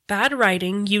Bad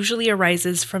writing usually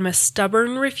arises from a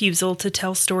stubborn refusal to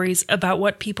tell stories about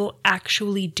what people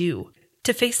actually do.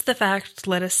 To face the fact,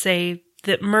 let us say,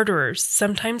 that murderers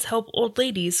sometimes help old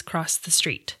ladies cross the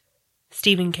street.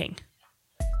 Stephen King.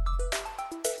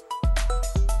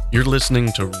 You're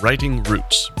listening to Writing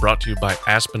Roots, brought to you by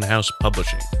Aspen House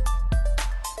Publishing.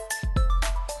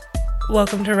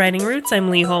 Welcome to Writing Roots. I'm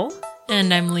Lee Hull.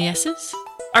 And I'm Lee Esses.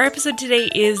 Our episode today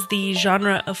is the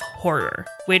genre of horror,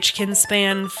 which can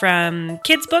span from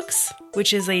kids' books,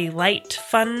 which is a light,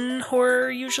 fun horror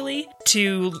usually,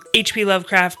 to H.P.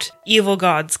 Lovecraft, evil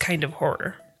gods kind of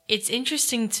horror. It's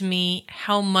interesting to me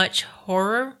how much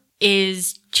horror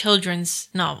is children's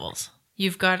novels.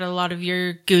 You've got a lot of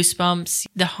your Goosebumps,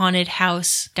 the haunted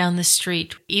house down the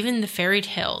street. Even the fairy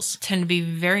tales tend to be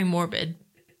very morbid.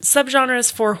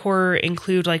 Subgenres for horror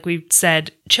include, like we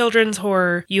said, children's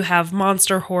horror, you have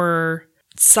monster horror,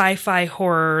 sci-fi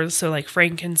horror, so like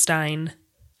Frankenstein.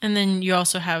 And then you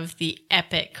also have the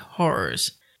epic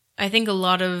horrors. I think a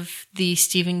lot of the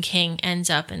Stephen King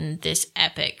ends up in this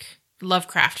epic.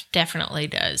 Lovecraft definitely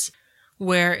does.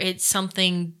 Where it's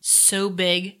something so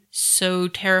big, so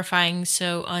terrifying,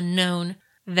 so unknown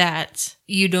that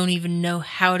you don't even know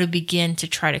how to begin to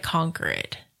try to conquer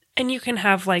it. And you can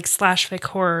have like slash fic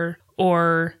horror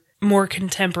or more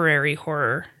contemporary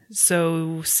horror,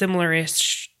 so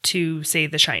similar-ish to, say,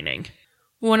 The Shining.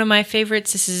 One of my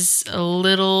favorites, this is a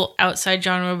little outside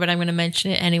genre, but I'm going to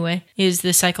mention it anyway, is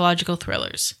the psychological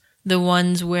thrillers. The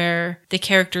ones where the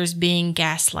character is being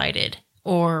gaslighted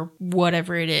or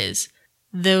whatever it is.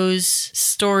 Those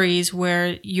stories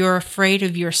where you're afraid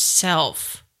of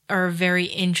yourself are a very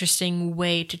interesting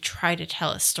way to try to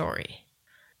tell a story.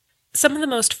 Some of the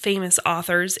most famous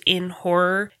authors in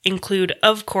horror include,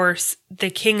 of course, the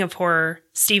king of horror,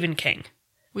 Stephen King.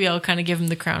 We all kind of give him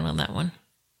the crown on that one.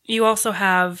 You also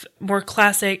have more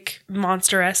classic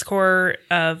monster-esque horror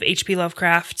of H.P.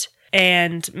 Lovecraft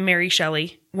and Mary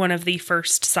Shelley, one of the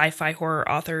first sci-fi horror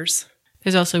authors.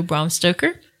 There's also Bram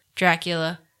Stoker,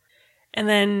 Dracula. And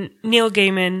then Neil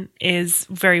Gaiman is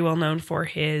very well known for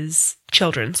his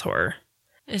children's horror.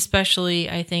 Especially,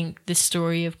 I think, the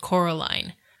story of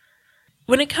Coraline.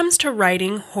 When it comes to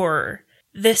writing horror,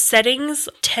 the settings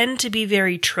tend to be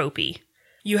very tropey.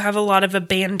 You have a lot of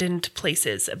abandoned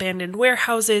places, abandoned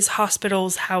warehouses,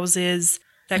 hospitals, houses,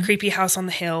 that creepy house on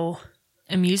the hill.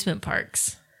 Amusement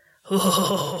parks.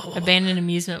 Oh. Abandoned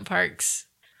amusement parks.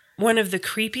 One of the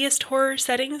creepiest horror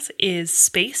settings is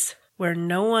space, where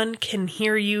no one can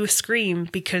hear you scream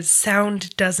because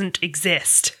sound doesn't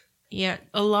exist. Yeah,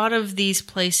 a lot of these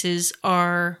places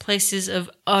are places of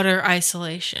utter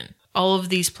isolation. All of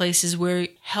these places where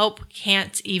help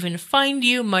can't even find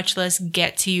you, much less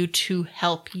get to you to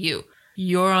help you.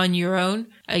 You're on your own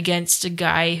against a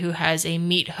guy who has a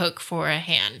meat hook for a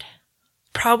hand.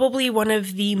 Probably one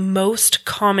of the most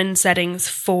common settings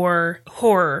for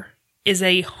horror is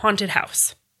a haunted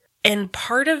house. And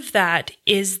part of that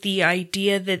is the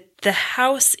idea that the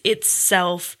house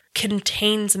itself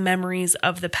contains memories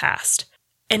of the past,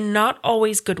 and not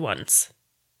always good ones.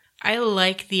 I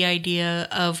like the idea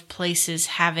of places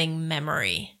having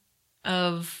memory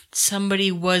of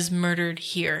somebody was murdered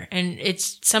here. And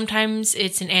sometimes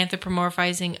it's an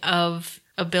anthropomorphizing of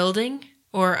a building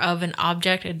or of an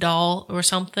object, a doll or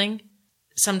something.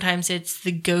 Sometimes it's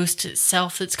the ghost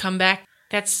itself that's come back.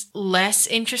 That's less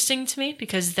interesting to me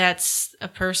because that's a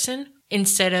person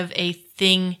instead of a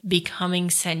thing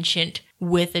becoming sentient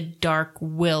with a dark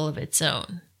will of its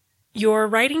own. Your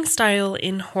writing style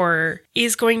in horror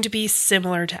is going to be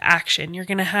similar to action. You're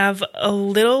going to have a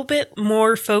little bit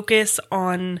more focus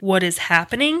on what is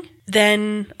happening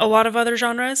than a lot of other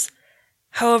genres.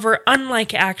 However,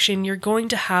 unlike action, you're going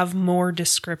to have more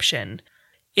description.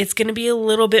 It's going to be a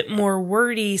little bit more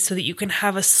wordy so that you can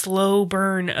have a slow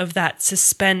burn of that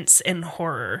suspense and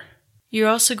horror. You're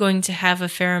also going to have a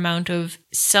fair amount of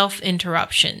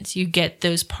self-interruptions. You get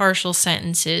those partial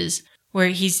sentences where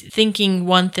he's thinking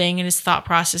one thing and his thought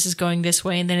process is going this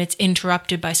way, and then it's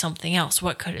interrupted by something else.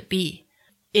 What could it be?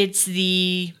 It's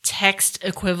the text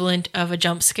equivalent of a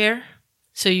jump scare.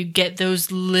 So you get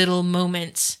those little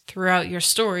moments throughout your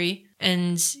story,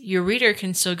 and your reader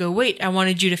can still go, wait, I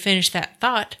wanted you to finish that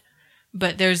thought.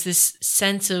 But there's this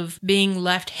sense of being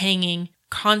left hanging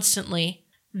constantly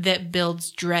that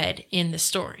builds dread in the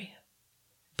story.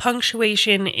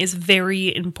 Punctuation is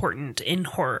very important in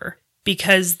horror,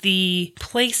 because the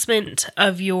placement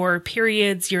of your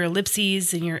periods, your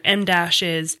ellipses, and your em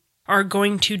dashes are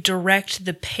going to direct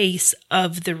the pace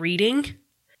of the reading.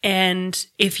 And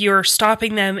if you're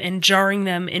stopping them and jarring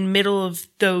them in middle of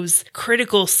those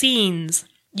critical scenes,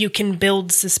 you can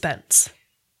build suspense.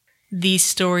 these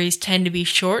stories tend to be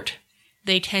short.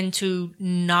 They tend to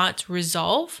not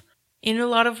resolve in a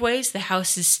lot of ways. The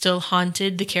house is still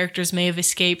haunted. The characters may have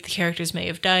escaped. The characters may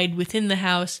have died within the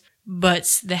house,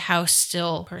 but the house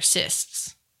still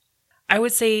persists. I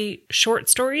would say short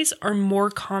stories are more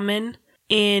common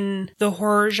in the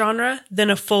horror genre than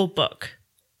a full book,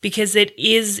 because it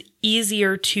is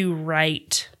easier to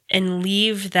write and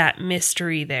leave that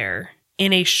mystery there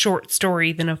in a short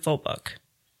story than a full book.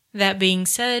 That being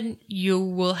said, you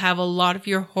will have a lot of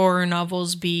your horror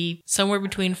novels be somewhere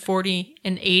between 40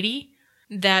 and 80.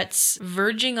 That's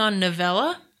verging on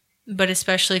novella, but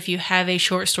especially if you have a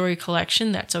short story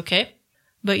collection, that's okay.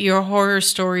 But your horror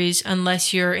stories,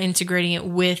 unless you're integrating it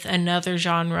with another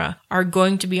genre, are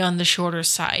going to be on the shorter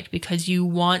side because you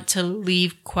want to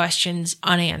leave questions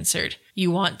unanswered.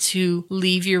 You want to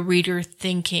leave your reader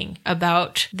thinking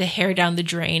about the hair down the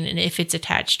drain and if it's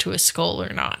attached to a skull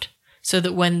or not. So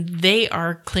that when they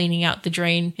are cleaning out the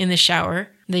drain in the shower,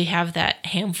 they have that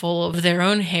handful of their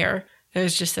own hair.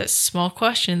 There's just that small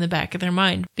question in the back of their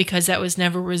mind because that was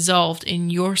never resolved in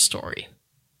your story.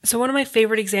 So one of my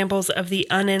favorite examples of the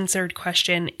unanswered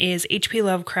question is H.P.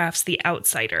 Lovecraft's The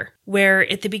Outsider,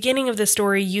 where at the beginning of the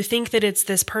story, you think that it's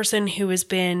this person who has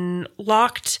been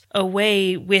locked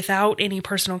away without any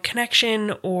personal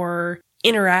connection or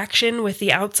interaction with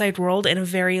the outside world in a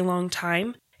very long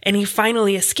time. And he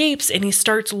finally escapes and he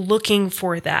starts looking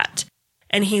for that.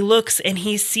 And he looks and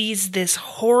he sees this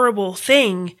horrible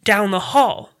thing down the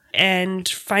hall and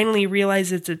finally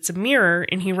realizes it's a mirror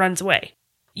and he runs away.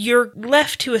 You're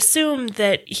left to assume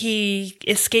that he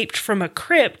escaped from a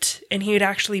crypt and he had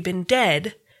actually been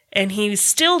dead. And he's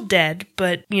still dead,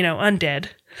 but, undead.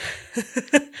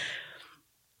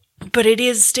 But it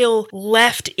is still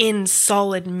left in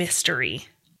solid mystery.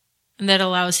 And that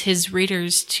allows his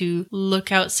readers to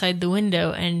look outside the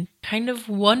window and kind of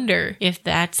wonder if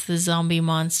that's the zombie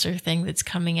monster thing that's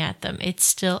coming at them. It's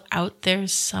still out there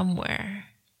somewhere.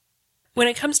 When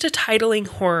it comes to titling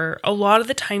horror, a lot of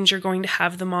the times you're going to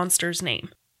have the monster's name.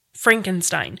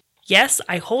 Frankenstein. Yes,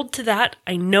 I hold to that.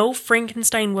 I know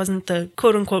Frankenstein wasn't the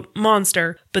quote-unquote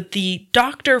monster, but the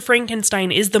Dr.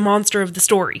 Frankenstein is the monster of the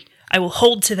story. I will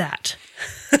hold to that.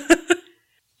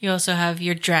 You also have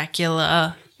your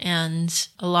Dracula and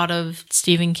a lot of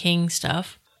Stephen King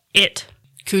stuff. It.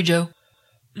 Cujo.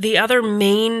 The other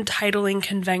main titling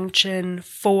convention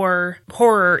for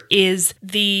horror is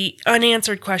the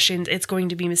unanswered questions. It's going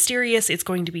to be mysterious. It's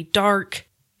going to be dark.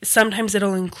 Sometimes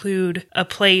it'll include a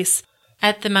place.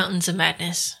 At the Mountains of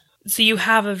Madness. So you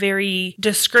have a very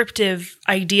descriptive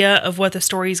idea of what the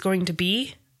story is going to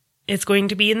be. It's going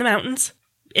to be in the mountains,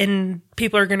 and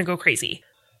people are going to go crazy.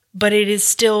 But it is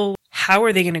still, how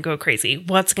are they going to go crazy?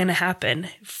 What's going to happen?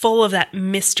 Full of that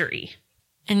mystery.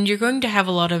 And you're going to have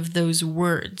a lot of those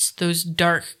words, those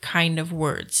dark kind of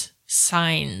words,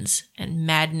 signs and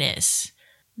madness.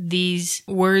 These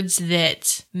words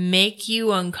that make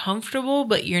you uncomfortable,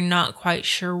 but you're not quite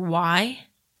sure why.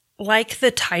 Like the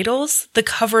titles, the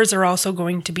covers are also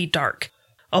going to be dark.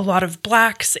 A lot of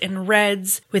blacks and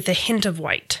reds with a hint of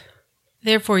white.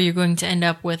 Therefore, you're going to end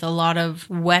up with a lot of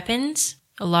weapons,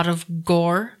 a lot of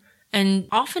gore, and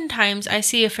oftentimes I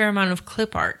see a fair amount of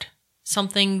clip art.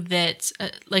 Something that's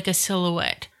like a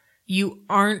silhouette. You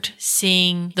aren't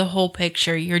seeing the whole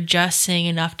picture. You're just seeing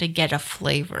enough to get a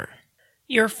flavor.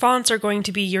 Your fonts are going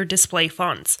to be your display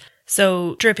fonts.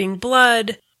 So dripping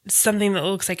blood, something that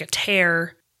looks like a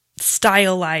tear,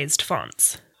 stylized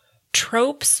fonts.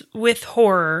 Tropes with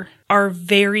horror are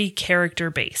very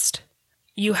character-based.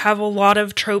 You have a lot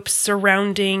of tropes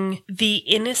surrounding the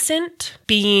innocent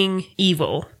being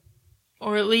evil.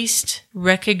 Or at least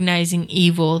recognizing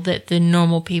evil that the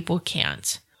normal people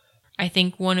can't. I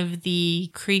think one of the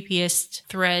creepiest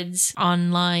threads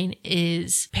online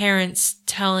is parents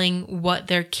telling what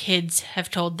their kids have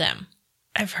told them.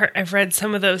 I've read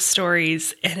some of those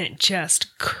stories and it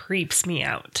just creeps me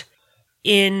out.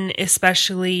 In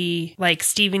especially like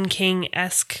Stephen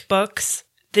King-esque books,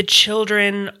 the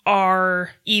children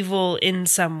are evil in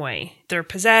some way. They're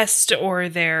possessed or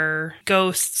they're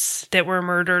ghosts that were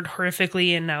murdered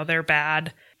horrifically and now they're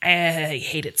bad. I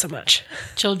hate it so much.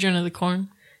 Children of the Corn.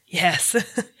 Yes.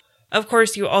 Of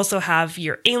course, you also have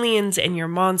your aliens and your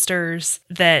monsters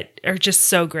that are just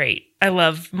so great. I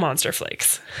love monster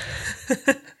flicks.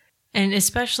 And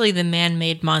especially the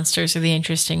man-made monsters are the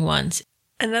interesting ones.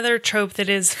 Another trope that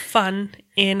is fun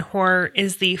in horror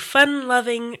is the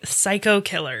fun-loving psycho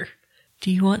killer.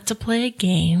 Do you want to play a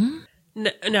game?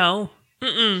 No.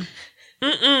 Mm-mm.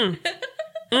 Mm-mm.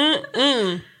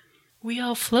 Mm-mm. We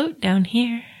all float down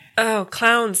here. Oh,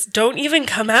 clowns. Don't even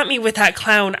come at me with that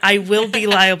clown. I will be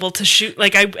liable to shoot.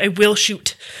 Like, I will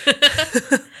shoot.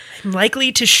 I'm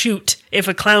likely to shoot if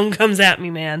a clown comes at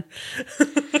me, man.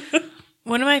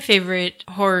 One of my favorite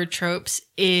horror tropes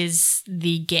is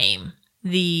the game.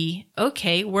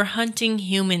 Okay, we're hunting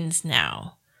humans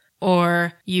now.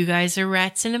 Or, you guys are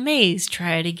rats in a maze,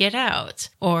 try to get out.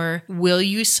 Or, will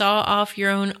you saw off your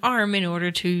own arm in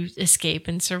order to escape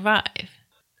and survive?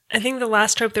 I think the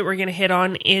last trope that we're going to hit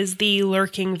on is the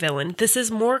lurking villain. This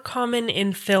is more common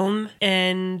in film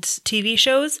and TV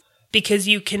shows because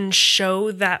you can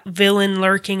show that villain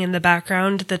lurking in the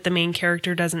background that the main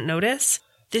character doesn't notice.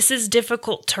 This is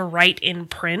difficult to write in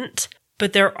print,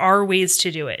 but there are ways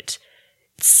to do it.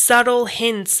 Subtle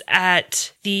hints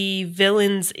at the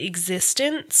villain's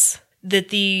existence that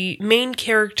the main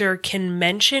character can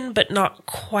mention but not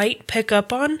quite pick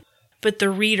up on, but the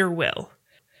reader will.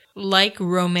 Like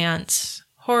romance,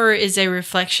 horror is a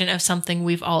reflection of something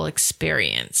we've all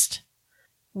experienced.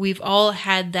 We've all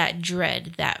had that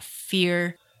dread, that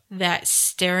fear, that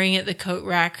staring at the coat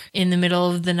rack in the middle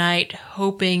of the night,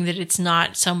 hoping that it's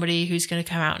not somebody who's going to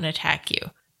come out and attack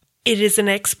you. It is an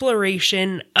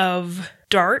exploration of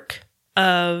dark,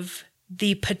 of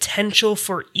the potential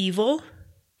for evil,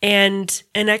 and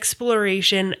an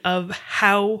exploration of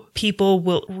how people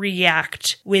will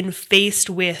react when faced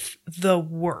with the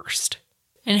worst.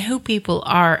 And who people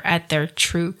are at their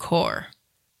true core.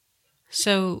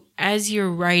 So, as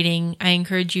you're writing, I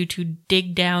encourage you to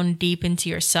dig down deep into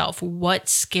yourself. What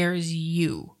scares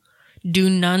you?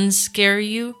 Do nuns scare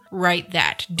you? Write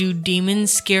that. Do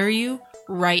demons scare you?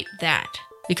 Write that.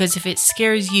 Because if it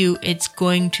scares you, it's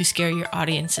going to scare your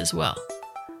audience as well.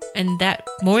 And that,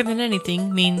 more than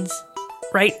anything, means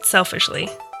write selfishly.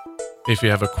 If you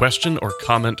have a question or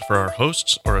comment for our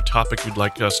hosts or a topic you'd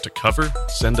like us to cover,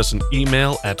 send us an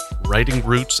email at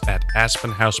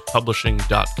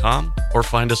writingroots@aspenhousepublishing.com or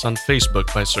find us on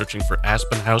Facebook by searching for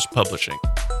Aspen House Publishing.